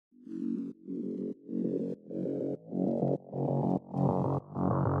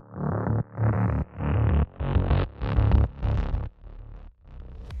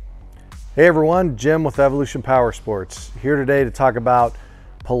Hey everyone, Jim with Evolution Powersports here today to talk about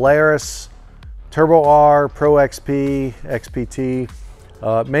Polaris Turbo R, Pro XP,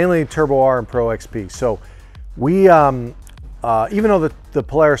 XPT, mainly Turbo R and Pro XP. So we, even though the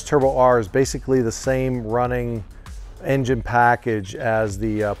Polaris Turbo R is basically the same running engine package as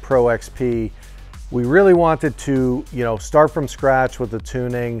the Pro XP, we really wanted to, start from scratch with the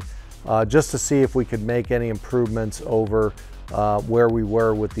tuning, just to see if we could make any improvements over where we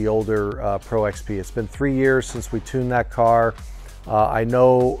were with the older Pro XP. It's been 3 years since we tuned that car. I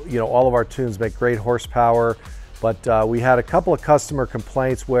know, all of our tunes make great horsepower, but we had a couple of customer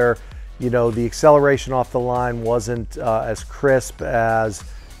complaints where, the acceleration off the line wasn't as crisp as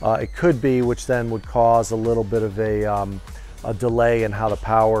it could be, which then would cause a little bit of a delay in how the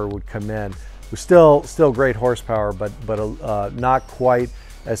power would come in. We're still great horsepower, but not quite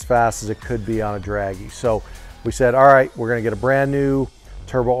as fast as it could be on a draggy. So we said, all right, we're gonna get a brand new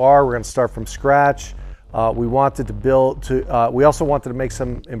Turbo R. We're gonna start from scratch. We wanted to we also wanted to make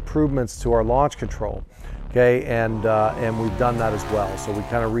some improvements to our launch control, okay? And we've done that as well. So we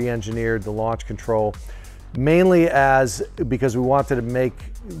kind of re-engineered the launch control, mainly because we wanted to make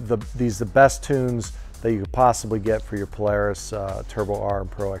these the best tunes that you could possibly get for your Polaris Turbo R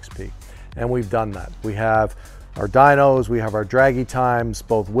and Pro XP. And we've done that. We have our dynos, we have our draggy times,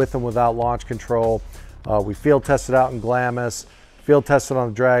 both with and without launch control. We field tested out in Glamis, field tested on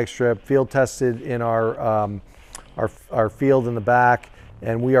the drag strip, field tested in our field in the back,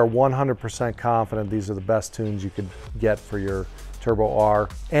 and we are 100% confident these are the best tunes you could get for your Turbo R.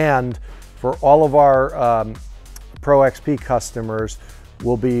 And for all of our Pro XP customers,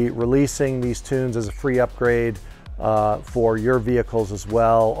 we'll be releasing these tunes as a free upgrade for your vehicles as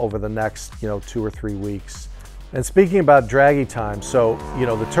well over the next 2 or 3 weeks. And speaking about draggy time, so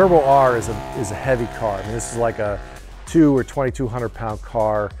the Turbo R is a heavy car. I mean, this is like a 2 or 2,200 pound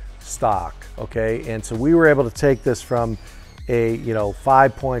car stock, okay? And so we were able to take this from a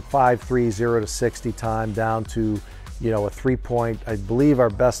 5.530 to 60 time down to I believe our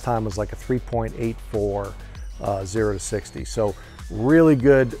best time was like a 3.84 0 to 60. So really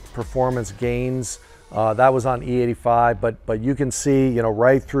good performance gains. That was on E85, but you can see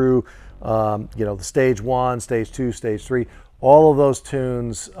right through the stage 1, stage 2, stage 3, all of those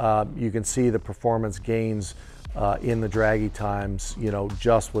tunes, you can see the performance gains in the draggy times,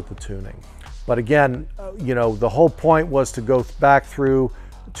 just with the tuning. But again, the whole point was to go back through,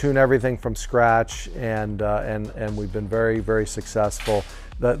 tune everything from scratch, and we've been very, very successful.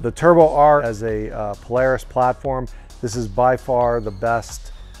 The Turbo R as a Polaris platform, this is by far the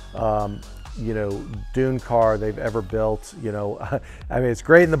best dune car they've ever built. I mean, it's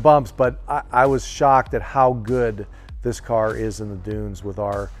great in the bumps, but I was shocked at how good this car is in the dunes with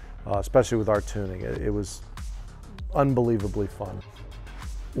our, especially with our tuning. It was unbelievably fun.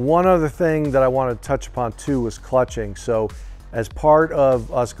 One other thing that I wanted to touch upon too was clutching. So as part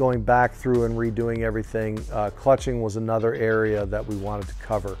of us going back through and redoing everything, clutching was another area that we wanted to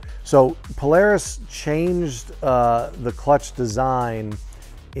cover. So Polaris changed the clutch design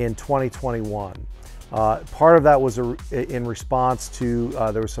in 2021. Part of that was in response to,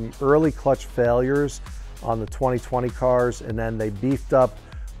 there were some early clutch failures on the 2020 cars, and then they beefed up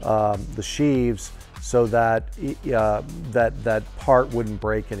the sheaves so that that part wouldn't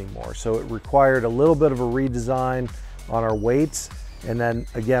break anymore. So it required a little bit of a redesign on our weights, and then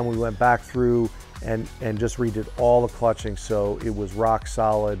again we went back through and just redid all the clutching so it was rock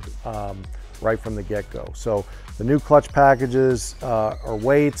solid right from the get-go. So the new clutch packages are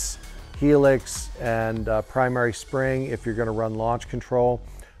weights, helix, and primary spring if you're going to run launch control.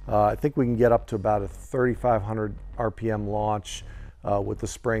 I think we can get up to about a 3,500 RPM launch with the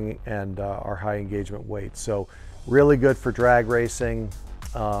spring and our high engagement weight. So really good for drag racing.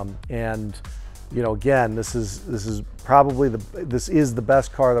 And again, this is probably the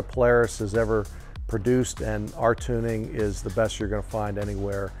best car that Polaris has ever produced, and our tuning is the best you're going to find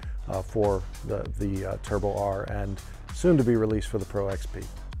anywhere for the Turbo R, and soon to be released for the Pro XP.